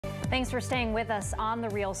Thanks for staying with us on The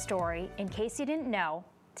Real Story. In case you didn't know,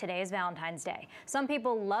 today is Valentine's Day. Some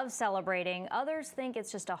people love celebrating, others think it's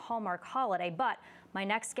just a Hallmark holiday, but my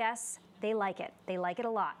next guests, they like it. They like it a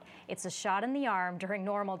lot. It's a shot in the arm during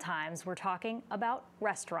normal times. We're talking about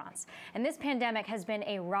restaurants. And this pandemic has been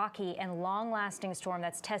a rocky and long-lasting storm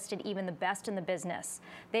that's tested even the best in the business.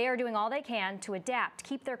 They are doing all they can to adapt,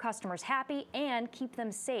 keep their customers happy, and keep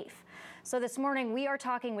them safe. So this morning, we are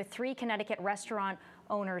talking with 3 Connecticut restaurant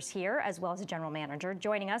owners here, as well as a general manager.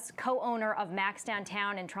 Joining us, co-owner of Max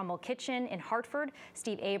Downtown and Trumbull Kitchen in Hartford,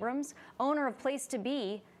 Steve Abrams, owner of Place to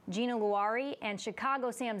Be, Gina Luari, and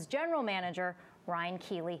Chicago Sam's general manager, Ryan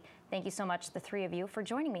Keeley. Thank you so much, the 3 of you, for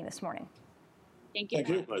joining me this morning. Thank you. Thank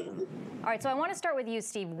you. All right, so I want to start with you,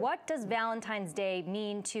 Steve. What does Valentine's Day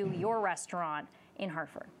mean to your restaurant in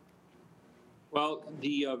Hartford? Well,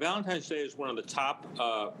 the Valentine's Day is one of the top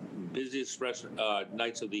busiest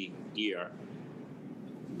nights of the year.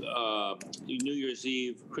 New Year's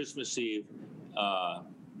Eve, Christmas Eve,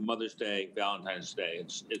 Mother's Day, Valentine's Day.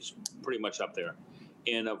 It's pretty much up there.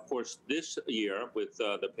 And of course, this year with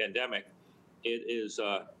the pandemic, it is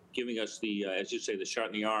giving us the, as you say, the shot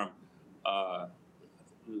in the arm.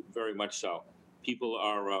 Very much so. People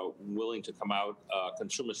are willing to come out.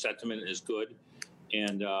 Consumer sentiment is good,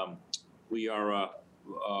 and we are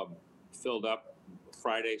filled up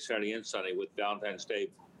Friday, Saturday, and Sunday with Valentine's Day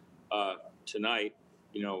tonight.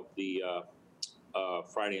 You know, the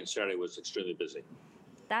Friday and Saturday was extremely busy.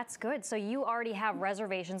 That's good. So you already have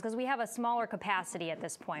reservations because we have a smaller capacity at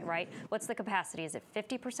this point, right? What's the capacity? Is it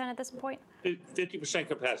 50% at this point? 50%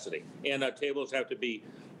 capacity. And tables have to be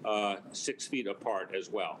 6 feet apart as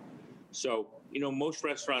well. So, you know, most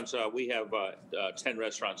restaurants, we have 10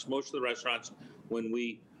 restaurants. Most of the restaurants, when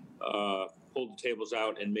we pulled the tables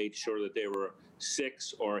out and made sure that they were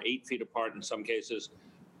 6 or 8 feet apart in some cases,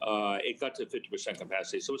 it got to 50%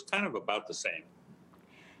 capacity. So it's kind of about the same.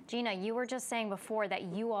 Gina, you were just saying before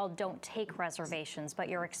that you all don't take reservations, but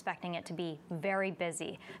you're expecting it to be very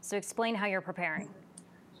busy. So explain how you're preparing.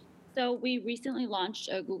 So we recently launched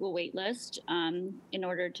a Google waitlist in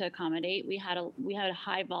order to accommodate. We had a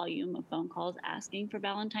high volume of phone calls asking for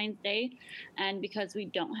Valentine's Day, and because we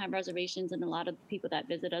don't have reservations and a lot of the people that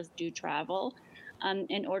visit us do travel,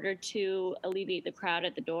 in order to alleviate the crowd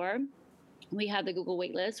at the door, we have the Google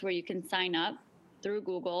waitlist where you can sign up through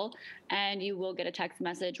Google, and you will get a text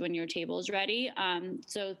message when your table is ready.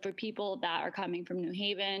 So for people that are coming from New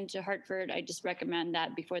Haven to Hartford, I just recommend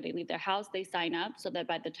that before they leave their house, they sign up so that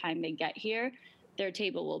by the time they get here, their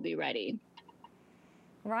table will be ready.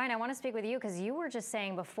 Ryan, I want to speak with you because you were just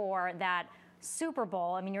saying before that Super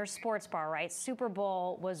Bowl, I mean, you're a sports bar, right? Super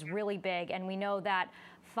Bowl was really big, and we know that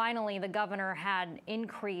finally the governor had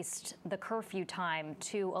increased the curfew time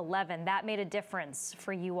to 11. That made a difference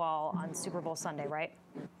for you all on Super Bowl Sunday, right?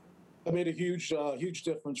 It made a huge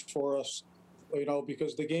difference for us, you know,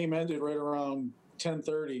 because the game ended right around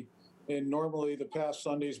 10:30, and normally the past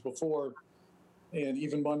Sundays before, and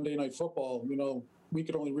even Monday Night Football, you know, we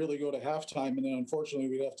could only really go to halftime, and then unfortunately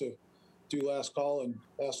we'd have to do last call and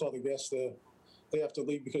ask all the guests they have to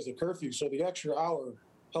leave because of curfew. So the extra hour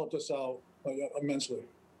helped us out immensely.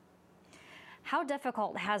 How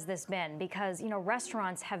difficult has this been? Because, you know,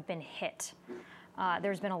 restaurants have been hit.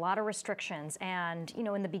 There's been a lot of restrictions, and, you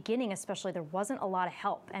know, in the beginning especially, there wasn't a lot of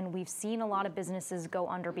help, and we've seen a lot of businesses go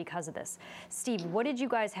under because of this. Steve, what did you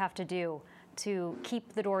guys have to do to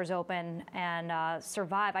keep the doors open and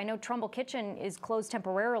survive? I know Trumbull Kitchen is closed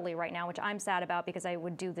temporarily right now, which I'm sad about because I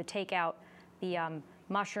would do the takeout, the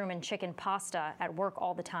mushroom and chicken pasta at work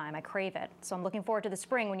all the time. I crave it. So I'm looking forward to the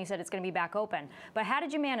spring when you said it's going to be back open. But how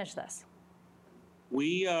did you manage this?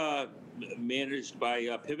 We managed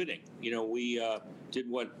by pivoting. You know, we did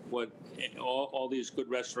what all these good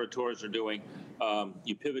restaurateurs are doing.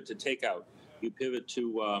 You pivot to takeout. You pivot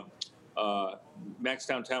to Max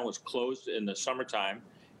Downtown was closed in the summertime,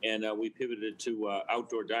 and we pivoted to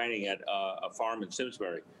outdoor dining at a farm in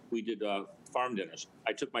Simsbury. We did farm dinners.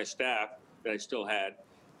 I took my staff that I still had,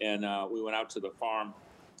 and we went out to the farm,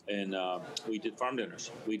 and we did farm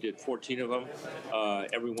dinners. We did 14 of them.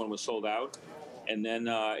 Everyone was sold out. And then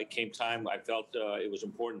it came time, I felt it was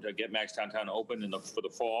important to get Max Downtown open for the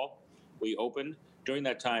fall. We opened. During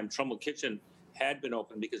that time, Trumbull Kitchen had been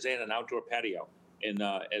open because they had an outdoor patio. And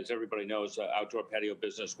as everybody knows, outdoor patio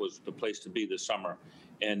business was the place to be this summer.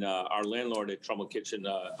 And our landlord at Trumbull Kitchen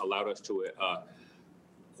allowed us to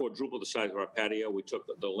quadruple the size of our patio. We took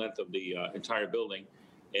the length of the entire building,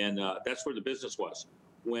 and that's where the business was.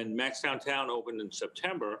 When Max Downtown opened in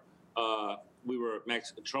September,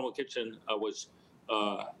 Trumbull Kitchen was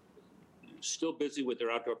still busy with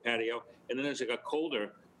their outdoor patio. And then as it got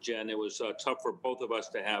colder, Jen, it was tough for both of us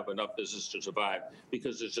to have enough business to survive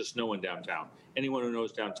because there's just no one downtown. Anyone who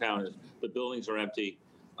knows downtown is the buildings are empty.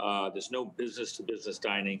 There's no business-to-business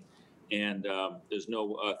dining, and there's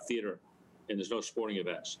no theater, and there's no sporting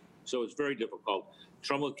events. So it's very difficult.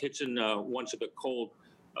 Trumbull Kitchen, once it got cold,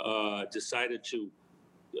 decided to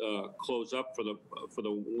close up for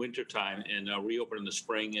the winter time and reopen in the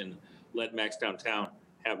spring and let Max Downtown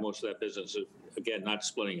have most of that business. Again, not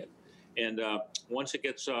splitting it. And once it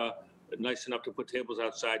gets nice enough to put tables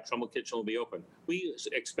outside, Trumbull Kitchen will be open. We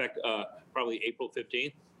expect probably April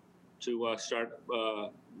 15th to start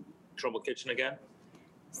Trumbull Kitchen again.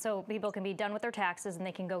 So people can be done with their taxes and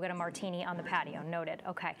they can go get a martini on the patio. Noted.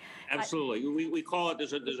 Okay. Absolutely. We call it,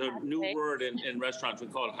 there's a new word in restaurants. We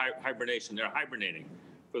call it hibernation. They're hibernating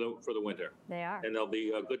for the winter. They are. And they'll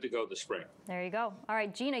be good to go this spring. There you go. All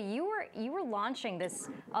right, Gina, you were launching this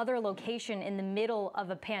other location in the middle of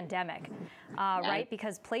a pandemic, right?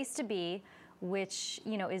 Because Place to Be, which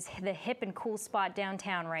is the hip and cool spot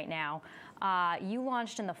downtown right now, you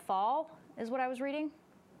launched in the fall, is what I was reading.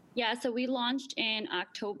 Yeah, so we launched in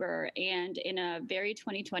October, and in a very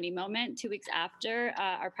 2020 moment, 2 weeks after,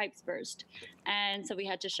 our pipes burst, and so we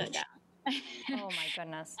had to shut down. Oh my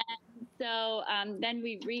goodness. So then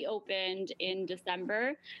we reopened in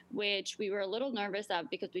December, which we were a little nervous of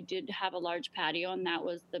because we did have a large patio, and that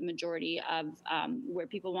was the majority of where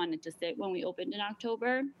people wanted to sit when we opened in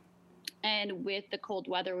October. And with the cold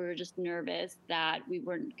weather, we were just nervous that we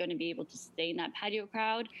weren't going to be able to stay in that patio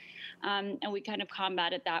crowd. And we kind of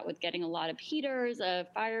combated that with getting a lot of heaters,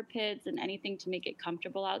 fire pits, and anything to make it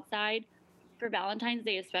comfortable outside. For Valentine's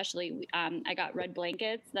Day especially, I got red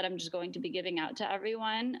blankets that I'm just going to be giving out to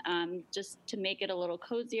everyone, just to make it a little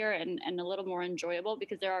cozier and a little more enjoyable,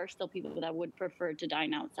 because there are still people that would prefer to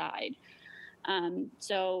dine outside.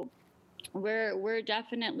 So we're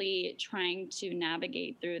definitely trying to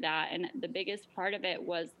navigate through that. And the biggest part of it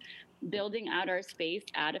was building out our space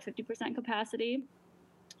at a 50% capacity.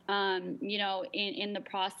 In the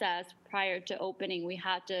process prior to opening, we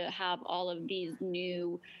had to have all of these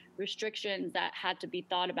new restrictions that had to be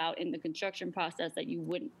thought about in the construction process that you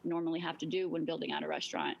wouldn't normally have to do when building out a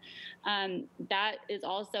restaurant. That is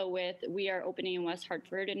also we are opening in West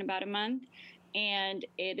Hartford in about a month, and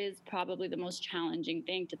it is probably the most challenging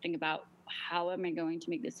thing to think about. How am I going to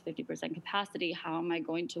make this 50% capacity? How am I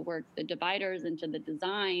going to work the dividers into the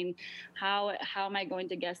design? How am I going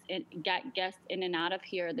to get guests in and out of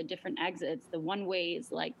here, the different exits, the one-ways?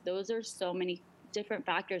 Like, those are so many different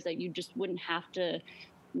factors that you just wouldn't have to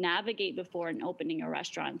navigate before in opening a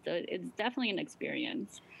restaurant. So it's definitely an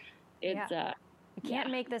experience. It's You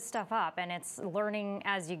can't make this stuff up, and it's learning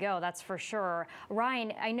as you go, that's for sure.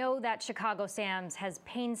 Ryan, I know that Chicago Sam's has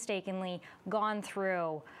painstakingly gone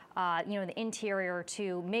through the interior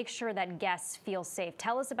to make sure that guests feel safe.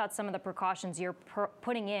 Tell us about some of the precautions you're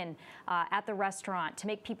putting in at the restaurant to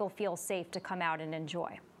make people feel safe to come out and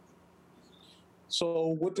enjoy.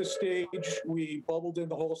 So with the stage, we bubbled in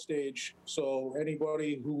the whole stage. So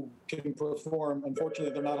anybody who can perform,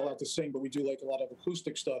 unfortunately, they're not allowed to sing, but we do like a lot of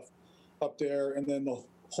acoustic stuff up there. And then the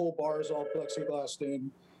whole bar is all plexiglassed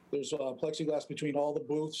in. There's plexiglass between all the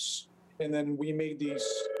booths. And then we made these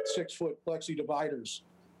 6-foot plexi dividers.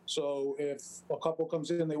 So if a couple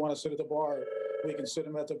comes in, they want to sit at the bar, we can sit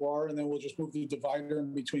them at the bar, and then we'll just move the divider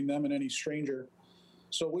in between them and any stranger.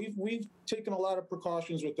 So we've taken a lot of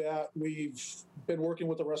precautions with that. We've been working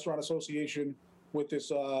with the Restaurant Association with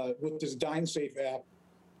this Dine Safe app,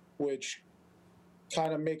 which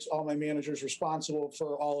kind of makes all my managers responsible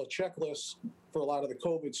for all the checklists for a lot of the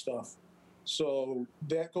COVID stuff. So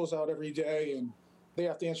that goes out every day, and they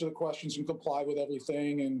have to answer the questions and comply with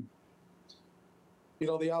everything. And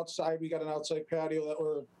the outside, we got an outside patio that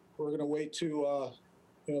we're going to wait to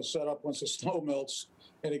set up once the snow melts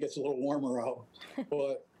and it gets a little warmer out.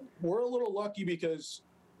 But we're a little lucky because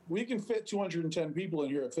we can fit 210 people in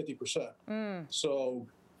here at 50%. So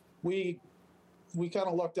we kind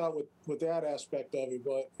of lucked out with that aspect of it.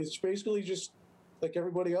 But it's basically just like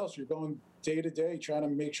everybody else. You're going day to day, trying to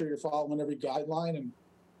make sure you're following every guideline and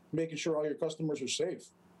making sure all your customers are safe.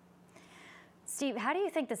 Steve, how do you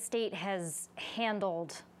think the state has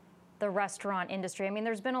handled the restaurant industry? I mean,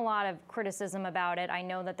 there's been a lot of criticism about it. I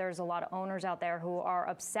know that there's a lot of owners out there who are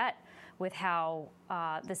upset with how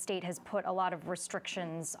the state has put a lot of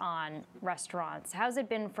restrictions on restaurants. How's it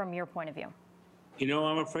been from your point of view?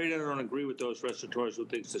 I'm afraid I don't agree with those restaurateurs who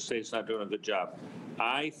think the state's not doing a good job.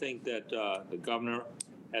 I think that the governor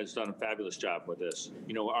has done a fabulous job with this.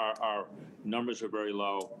 Our numbers are very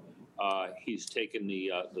low. He's taken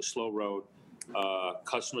the slow road.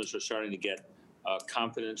 Customers are starting to get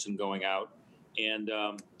confidence in going out. And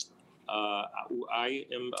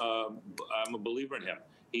I'm a believer in him.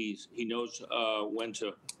 He knows when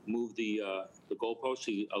to move the goalposts.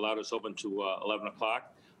 He allowed us open to 11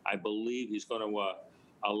 o'clock. I believe he's going to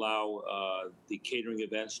allow the catering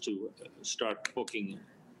events to start booking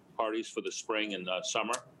parties for the spring and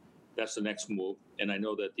summer. That's the next move. And I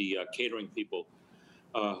know that the catering people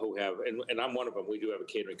who have, and I'm one of them, we do have a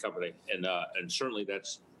catering company, and certainly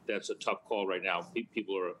that's a tough call right now.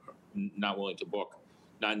 People are not willing to book,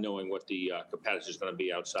 not knowing what the capacity is going to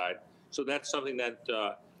be outside. So that's something that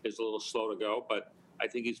is a little slow to go, but I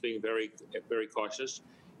think he's being very, very cautious.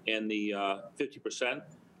 And the 50%,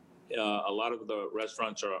 a lot of the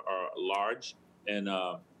restaurants are large and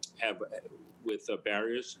have, with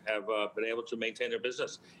barriers, have been able to maintain their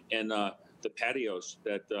business. And the patios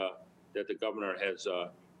that the governor has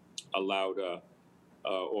allowed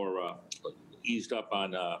or eased up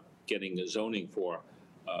on getting zoning for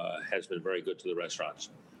has been very good to the restaurants.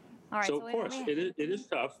 All right, so of course, it is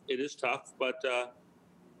tough. It is tough, but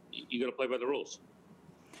you got to play by the rules.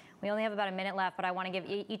 We only have about a minute left, but I want to give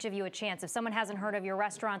each of you a chance. If someone hasn't heard of your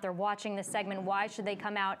restaurant, they're watching this segment, why should they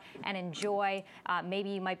come out and enjoy?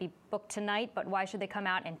 Maybe you might be booked tonight, but why should they come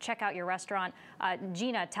out and check out your restaurant?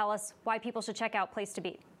 Gina, tell us why people should check out Place to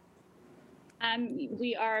Beat.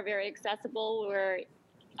 We are very accessible. We're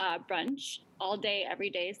brunch all day,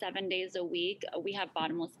 every day, 7 days a week. We have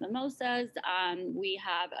bottomless mimosas. We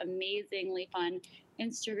have amazingly fun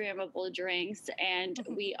Instagrammable drinks, and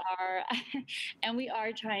we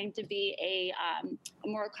are trying to be a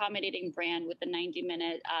more accommodating brand with the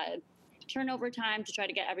 90-minute turnover time to try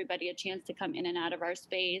to get everybody a chance to come in and out of our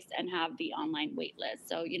space and have the online wait list.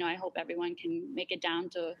 So, I hope everyone can make it down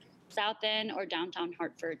to South End or downtown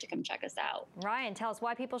Hartford to come check us out. Ryan, tell us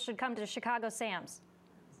why people should come to Chicago Sam's.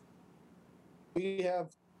 We have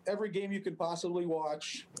every game you could possibly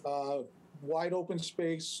watch, wide open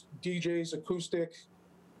space, DJs, acoustic.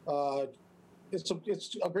 It's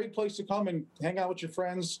a great place to come and hang out with your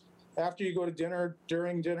friends after you go to dinner,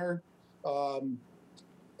 during dinner. And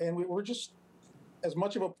we're just as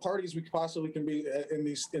much of a party as we possibly can be in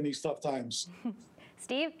these tough times.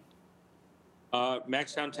 Steve?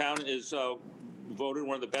 Maxtown Town is voted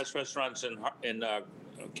one of the best restaurants in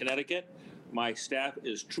Connecticut. My staff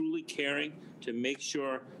is truly caring to make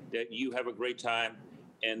sure that you have a great time,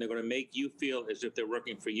 and they're going to make you feel as if they're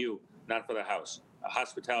working for you, not for the house.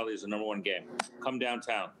 Hospitality is the #1 game. Come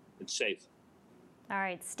downtown. It's safe. All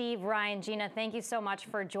right, Steve, Ryan, Gina, thank you so much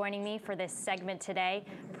for joining me for this segment today.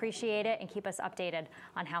 Appreciate it, and keep us updated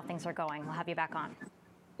on how things are going. We'll have you back on.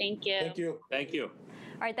 Thank you. Thank you. Thank you.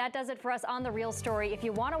 All right, that does it for us on The Real Story. If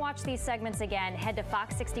you want to watch these segments again, head to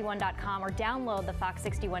fox61.com or download the Fox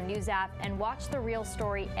 61 News app and watch The Real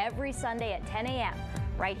Story every Sunday at 10 a.m.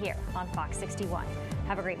 right here on Fox 61.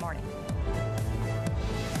 Have a great morning.